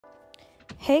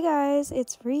Hey guys,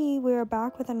 it's Ree. We are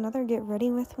back with another Get Ready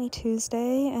With Me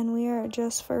Tuesday, and we are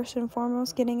just first and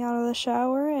foremost getting out of the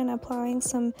shower and applying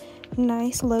some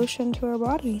nice lotion to our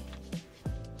body.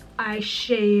 I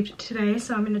shaved today,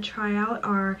 so I'm going to try out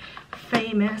our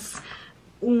famous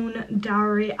Un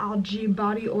Dowry Algae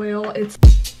Body Oil. It's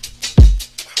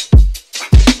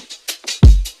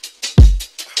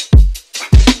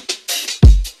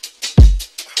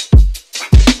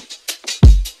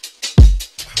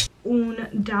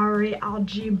Un Dowry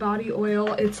Algae Body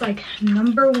Oil. It's like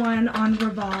 #1 on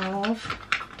Revolve,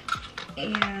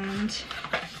 and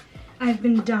I've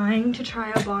been dying to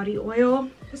try a body oil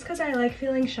just because I like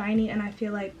feeling shiny, and I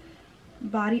feel like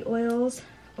body oils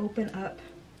open up,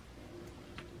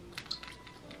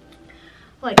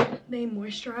 like they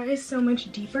moisturize so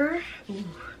much deeper. Ooh.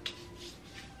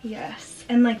 Yes,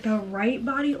 and like the right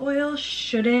body oil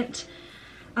shouldn't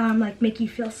like make you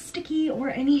feel sticky or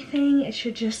anything. It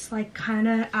should just like kind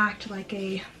of act like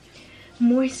a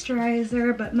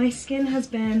moisturizer, but my skin has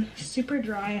been super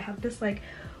dry. I have this like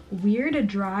weird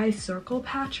dry circle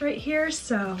patch right here,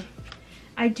 so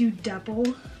I do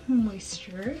double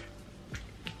moisture,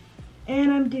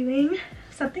 and I'm doing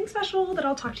something special that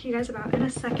I'll talk to you guys about in a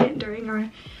second during our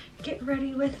Get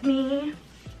Ready With Me.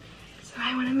 So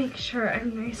I want to make sure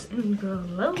I'm nice and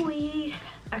glowy,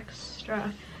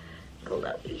 extra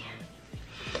glowy.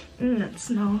 That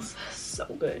smells so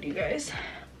good, you guys.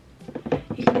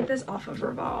 You can get this off of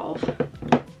Revolve,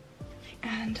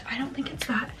 and I don't think it's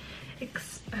that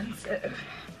expensive.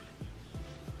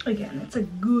 Again, it's a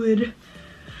good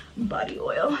body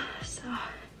oil. So,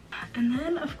 and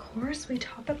then of course we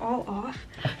top it all off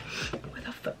with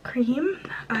a foot cream.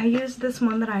 I use this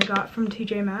one that I got from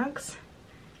TJ Maxx,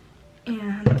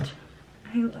 and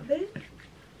I love it.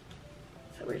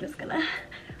 So we're just gonna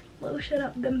lotion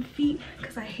up them feet,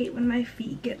 because I hate when my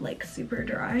feet get like super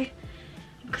dry,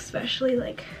 especially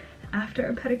like after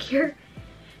a pedicure.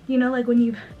 You know, like when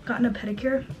you've gotten a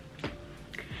pedicure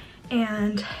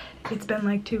and it's been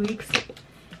like 2 weeks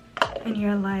and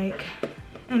you're like,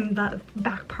 and that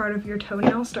back part of your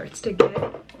toenail starts to get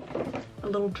a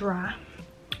little dry.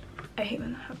 I hate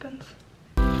when that happens.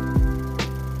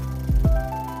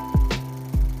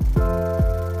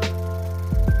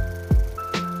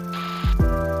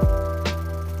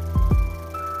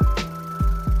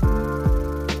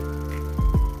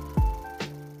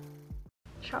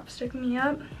 Chopstick me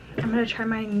up. I'm gonna try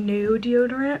my new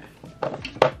deodorant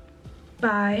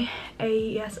by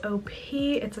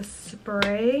AESOP. It's a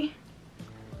spray.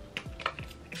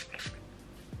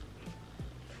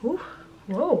 Ooh,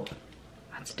 whoa,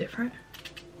 that's different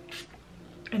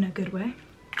in a good way.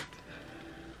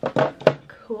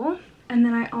 Cool. And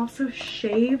then I also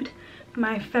shaved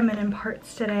my feminine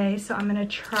parts today, so I'm gonna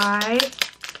try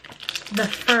the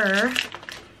fur.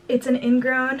 It's an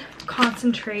ingrown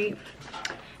concentrate,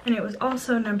 and it was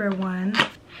also #1.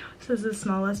 This is the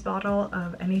smallest bottle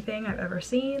of anything I've ever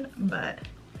seen, but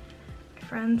my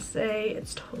friends say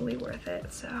it's totally worth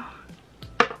it, so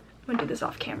I'm gonna do this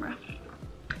off camera.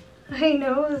 I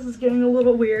know this is getting a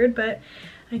little weird, but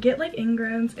I get like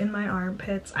ingrowns in my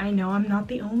armpits. I know I'm not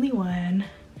the only one,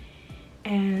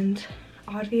 and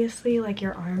obviously like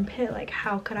your armpit, like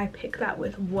how could I pick that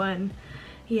with one,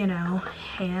 you know,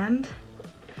 hand?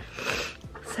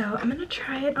 So I'm gonna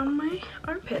try it on my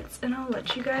armpits and I'll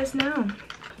let you guys know.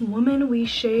 Women, we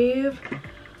shave.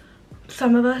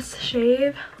 Some of us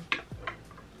shave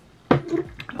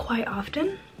quite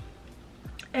often.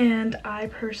 And I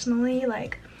personally,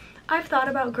 like, I've thought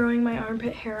about growing my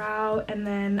armpit hair out, and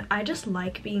then I just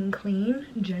like being clean,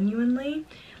 genuinely.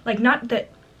 Like, not that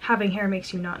having hair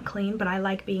makes you not clean, but I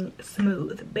like being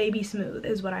smooth. Baby smooth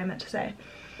is what I meant to say.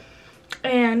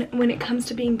 And when it comes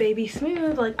to being baby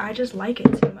smooth, like, I just like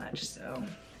it too much, so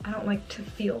I don't like to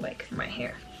feel like my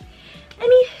hair.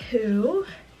 Anywho,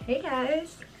 hey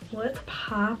guys, what's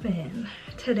poppin'?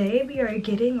 Today we are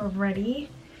getting ready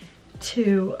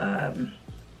to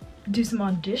do some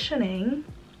auditioning.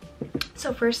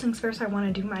 So first things first, I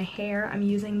want to do my hair. I'm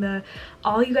using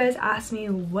all you guys asked me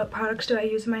what products do I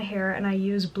use in my hair, and I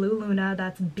use Blue Luna.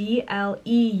 That's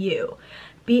BLEU.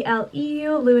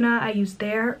 BLEU Luna. I use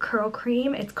their curl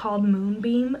cream. It's called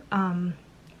Moonbeam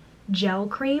Gel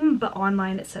Cream, but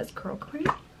online it says curl cream.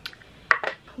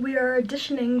 We are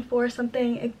auditioning for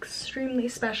something extremely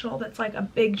special that's like a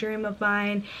big dream of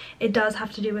mine. It does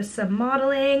have to do with some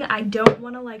modeling. I don't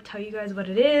want to like tell you guys what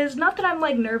it is. Not that I'm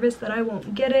like nervous that I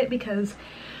won't get it, because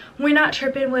we're not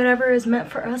tripping. Whatever is meant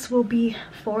for us will be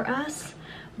for us.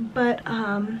 But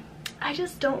I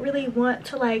just don't really want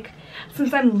to, like,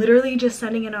 since I'm literally just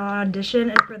sending in an audition,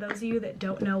 and for those of you that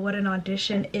don't know what an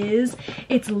audition is,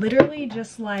 it's literally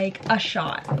just like a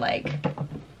shot. Like,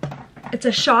 it's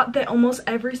a shot that almost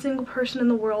every single person in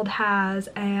the world has,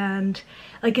 and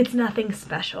like it's nothing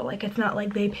special. Like, it's not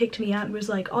like they picked me out and was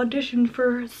like, audition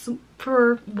for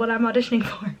what I'm auditioning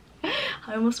for.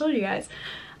 I almost told you guys.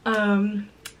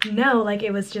 No, like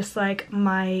it was just like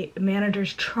my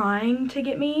manager's trying to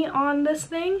get me on this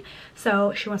thing,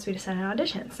 so she wants me to send an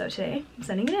audition. So today I'm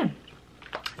sending it in.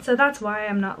 So that's why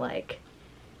I'm not like,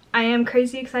 I am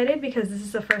crazy excited because this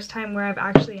is the first time where I've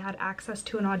actually had access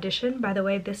to an audition. By the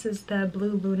way, this is the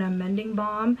Blue Luna Mending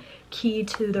Balm, key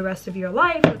to the rest of your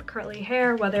life with curly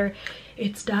hair, whether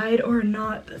it's dyed or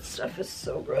not. This stuff is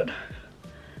so good.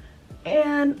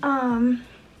 And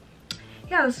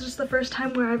yeah, this is just the first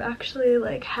time where I've actually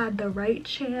like had the right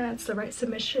chance, the right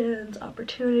submissions,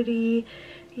 opportunity,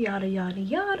 yada yada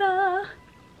yada.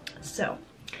 So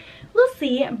we'll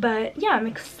see, but yeah, I'm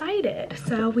excited.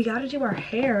 So we gotta do our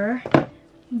hair,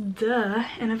 duh.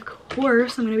 And of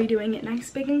course I'm gonna be doing it nice,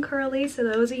 big and curly. So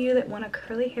those of you that want a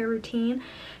curly hair routine,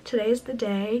 today's the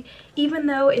day. Even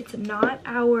though it's not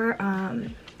our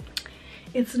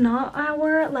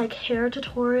like hair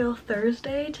tutorial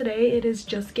Thursday, today it is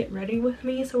just get ready with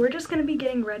me. So we're just gonna be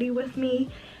getting ready with me.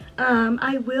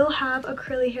 I will have a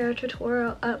curly hair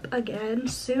tutorial up again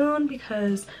soon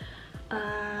because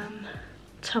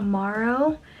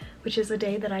tomorrow, which is a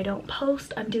day that I don't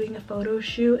post, I'm doing a photo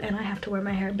shoot and I have to wear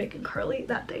my hair big and curly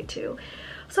that day too.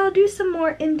 So I'll do some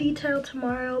more in detail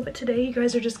tomorrow, but today you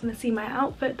guys are just gonna see my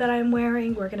outfit that I'm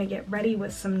wearing. We're gonna get ready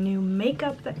with some new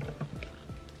makeup that,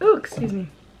 oh, excuse me,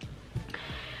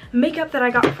 makeup that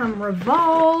I got from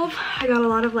Revolve. I got a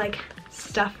lot of like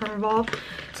stuff from Revolve,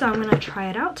 so I'm gonna try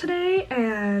it out today,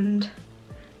 and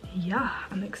yeah,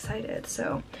 I'm excited.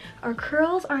 So our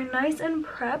curls are nice and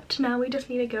prepped. Now we just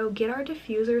need to go get our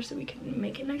diffuser so we can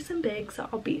make it nice and big. So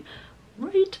I'll be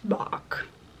right back.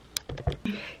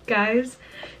 Guys,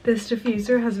 this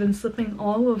diffuser has been slipping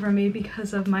all over me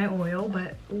because of my oil,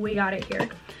 but we got it here.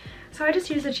 So I just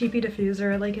use a cheapy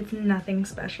diffuser, like it's nothing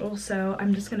special. So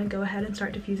I'm just gonna go ahead and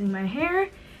start diffusing my hair.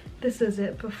 This is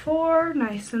it before,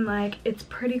 nice and like, it's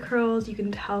pretty curls. You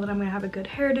can tell that I'm gonna have a good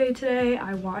hair day today.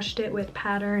 I washed it with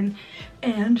Pattern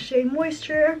and Shea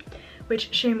Moisture,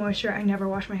 which Shea Moisture, I never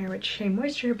wash my hair with Shea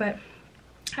Moisture, but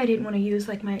I didn't want to use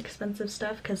like my expensive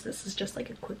stuff because this is just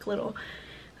like a quick little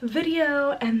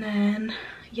video. And then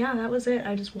yeah, that was it.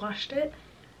 I just washed it,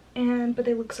 and but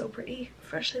they look so pretty,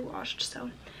 freshly washed.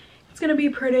 So it's gonna be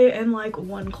pretty in like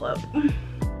one clip.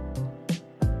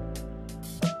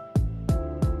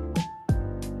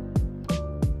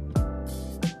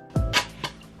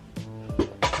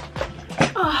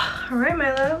 Oh, all right,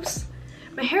 my loves.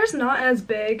 My hair's not as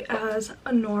big as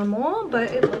a normal, but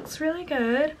it looks really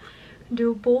good.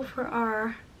 Doable for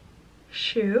our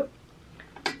shoot.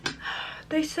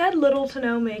 They said little to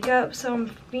no makeup, so I'm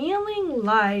feeling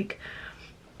like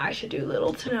I should do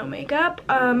little to no makeup.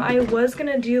 I was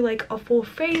gonna do like a full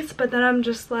face, but then I'm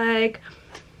just like,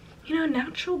 you know,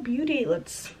 natural beauty,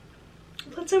 let's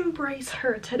embrace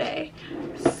her today.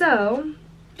 So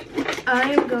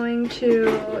I'm going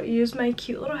to use my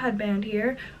cute little headband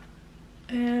here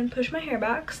and push my hair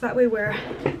back so that way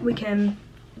we can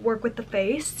work with the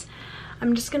face.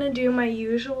 I'm just gonna do my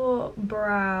usual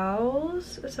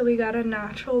brows. So we got a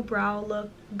natural brow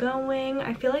look going.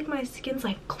 I feel like my skin's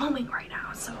like glowing right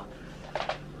now, so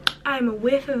I'm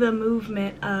with the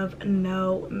movement of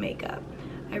no makeup.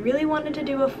 I really wanted to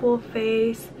do a full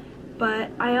face, but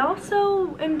I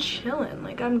also am chilling,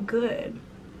 like I'm good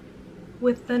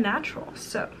with the natural.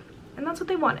 So, and that's what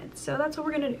they wanted, so that's what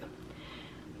we're gonna do.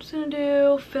 Just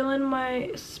gonna fill in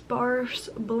my sparse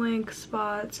blank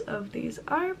spots of these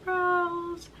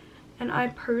eyebrows. And I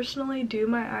personally do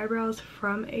my eyebrows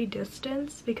from a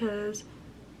distance because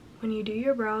when you do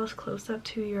your brows close up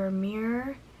to your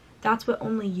mirror, that's what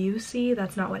only you see,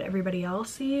 that's not what everybody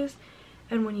else sees.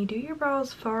 And when you do your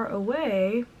brows far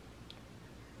away,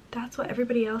 that's what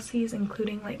everybody else sees,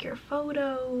 including like your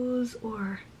photos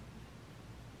or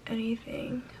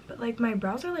anything. But like my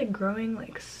brows are like growing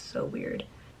like so weird.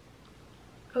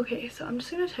 Okay, so I'm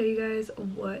just gonna tell you guys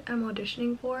what I'm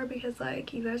auditioning for because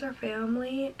like you guys are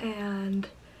family and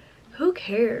who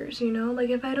cares, you know? Like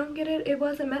if I don't get it, it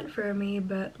wasn't meant for me,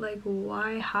 but like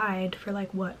why hide for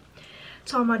like what?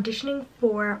 So I'm auditioning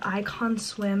for Icon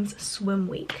Swim's Swim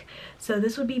Week. So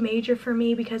this would be major for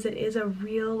me because it is a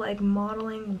real like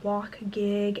modeling walk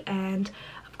gig, and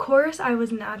of course I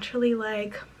was naturally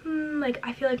like, like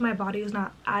I feel like my body is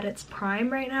not at its prime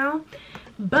right now,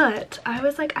 But I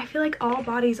was like, I feel like all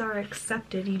bodies are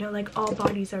accepted, you know, like all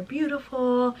bodies are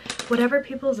beautiful. Whatever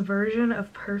people's version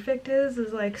of perfect is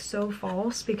like so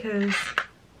false, because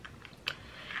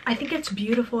I think it's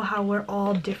beautiful how we're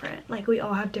all different. Like we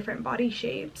all have different body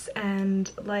shapes,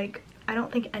 and like I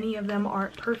don't think any of them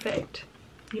are perfect.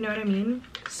 You know what I mean?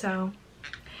 So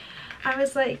I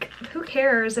was like, who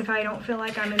cares if I don't feel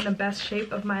like I'm in the best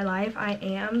shape of my life? I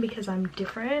am, because I'm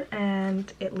different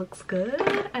and it looks good,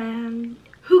 and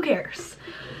who cares?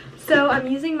 So I'm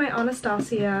using my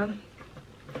Anastasia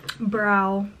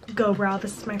Go Brow.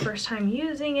 This is my first time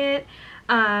using it.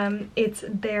 It's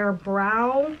their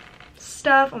brow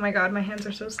stuff. Oh my god, my hands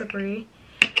are so slippery.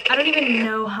 I don't even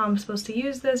know how I'm supposed to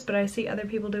use this, but I see other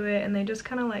people do it and they just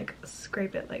kind of like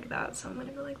scrape it like that. So I'm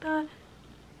gonna go like that.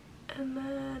 And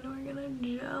then we're gonna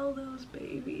gel those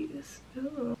babies.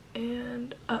 Ooh.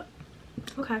 And up.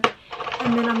 Okay.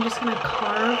 And then I'm just gonna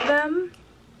carve them.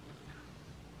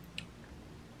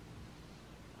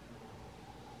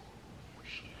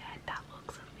 Shit, that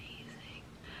looks amazing.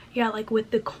 Yeah, like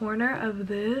with the corner of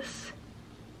this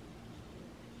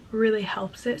really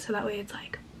helps it, so that way it's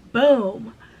like,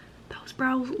 boom. Those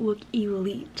brows look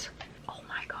elite. Oh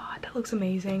my god, that looks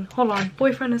amazing. Hold on,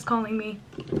 boyfriend is calling me.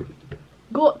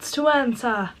 Gots to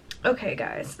answer. Okay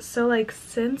guys, so like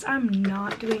since I'm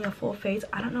not doing a full face,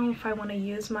 I don't know if I want to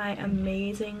use my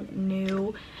amazing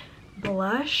new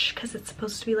blush, because it's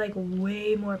supposed to be like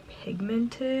way more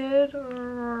pigmented.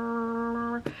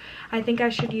 I think I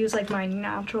should use like my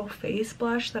natural face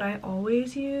blush that I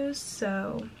always use,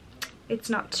 so it's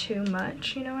not too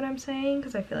much, you know what I'm saying?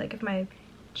 Because I feel like if my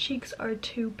cheeks are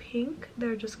too pink,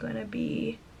 they're just gonna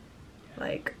be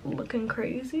like looking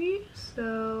crazy.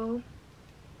 So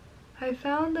I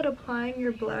found that applying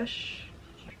your blush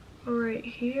right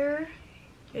here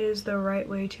is the right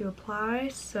way to apply,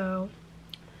 so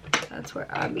that's where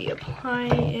I'll be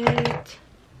applying it.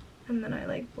 And then I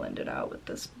like blend it out with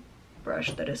this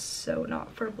brush that is so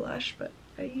not for blush, but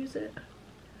I use it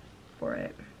for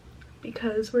it.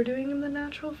 Because we're doing the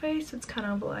natural face, it's kind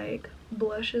of like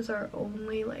blush is our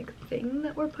only like thing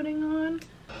that we're putting on.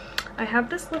 I have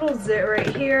this little zit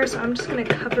right here, so I'm just gonna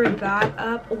cover that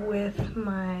up with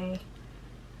my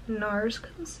NARS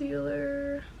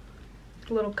concealer.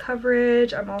 A little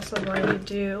coverage. I'm also going to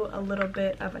do a little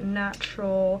bit of a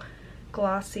natural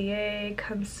Glossier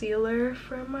concealer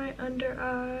for my under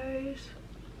eyes.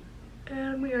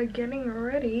 And we are getting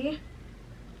ready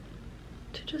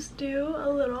to just do a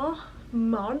little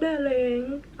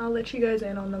modeling. I'll let you guys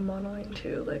in on the modeling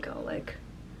too. Like I'll like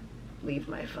leave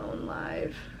my phone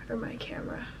live or my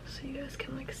camera so you guys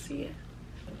can like see it.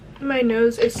 My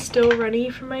nose is still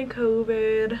runny from my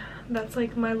COVID. That's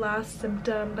like my last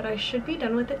symptom, but I should be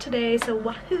done with it today, so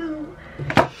wahoo!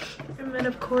 And then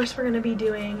of course we're gonna be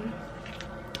doing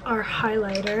our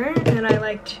highlighter, and I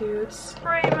like to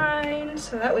spray mine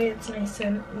so that way it's nice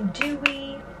and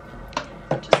dewy,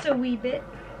 just a wee bit.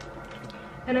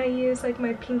 And I use like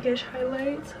my pinkish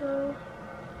highlight, so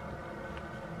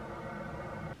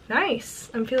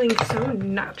nice. I'm feeling so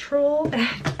natural.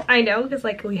 I know, because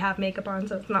like we have makeup on,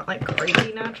 so it's not like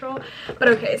crazy natural. But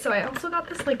okay, so I also got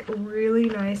this like really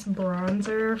nice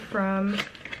bronzer from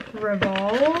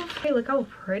Revolve. Hey, look how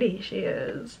pretty she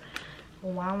is.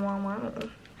 Wow, wow, wow.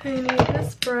 I need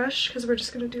this brush because we're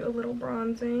just gonna do a little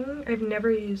bronzing. I've never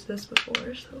used this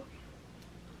before, so.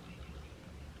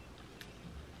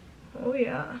 Oh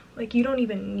yeah, like you don't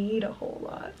even need a whole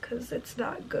lot because it's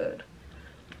that good.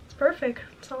 It's perfect.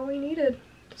 That's all we needed.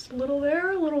 Just a little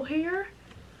there, a little here,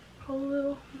 a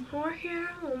little more here,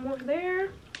 a little more there.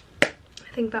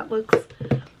 I think that looks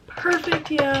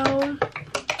perfect, yo.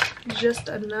 Just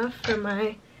enough for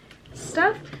my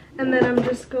stuff. And then I'm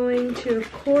just going to,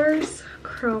 of course,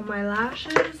 curl my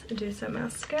lashes, do some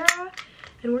mascara,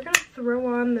 and we're gonna throw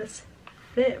on this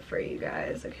fit for you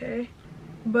guys, okay?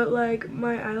 But like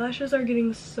my eyelashes are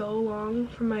getting so long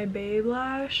from my Babe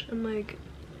Lash. I'm like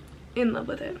in love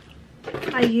with it.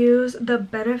 I use the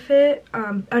Benefit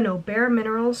Bare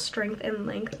Minerals Strength and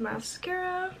Length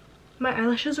mascara. My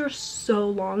eyelashes are so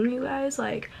long, you guys.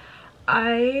 Like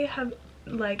I have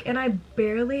and I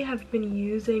barely have been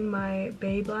using my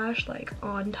Babe Lash like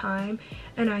on time,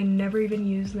 and I never even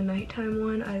use the nighttime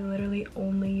one. I literally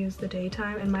only use the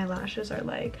daytime, and my lashes are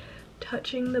like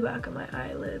touching the back of my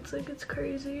eyelids. Like it's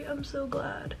crazy. I'm so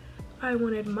glad. I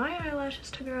wanted my eyelashes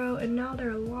to grow, and now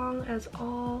they're long as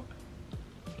all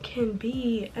can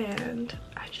be, and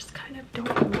I just kind of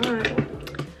don't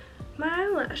want my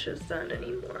eyelashes done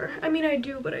anymore. I mean, I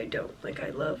do, but I don't. Like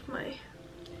I love my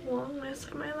longness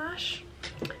of my lashes.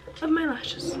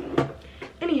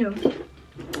 Anywho,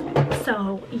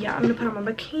 So yeah, I'm gonna put on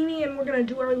my bikini and we're gonna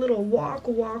do our little walk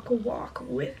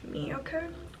with me, okay?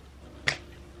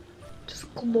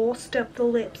 Just glossed up the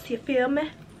lips, you feel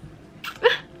me?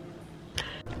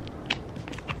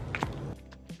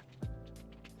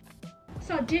 This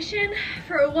audition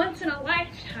for once in a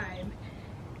lifetime.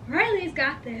 Riley's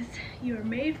got this. You were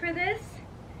made for this.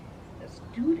 Let's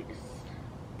do this.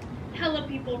 Hella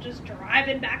people just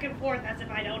driving back and forth as if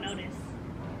I don't notice.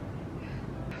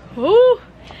 Ooh,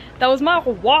 that was my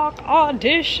walk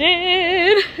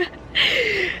audition.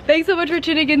 Thanks so much for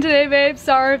tuning in today, babe.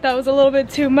 Sorry if that was a little bit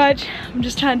too much. I'm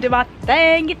just trying to do my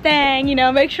thing, you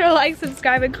know. Make sure to like,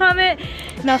 subscribe, and comment.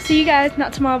 And I'll see you guys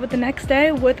not tomorrow, but the next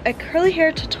day with a curly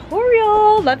hair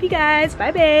tutorial. Love you guys.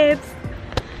 Bye, babes.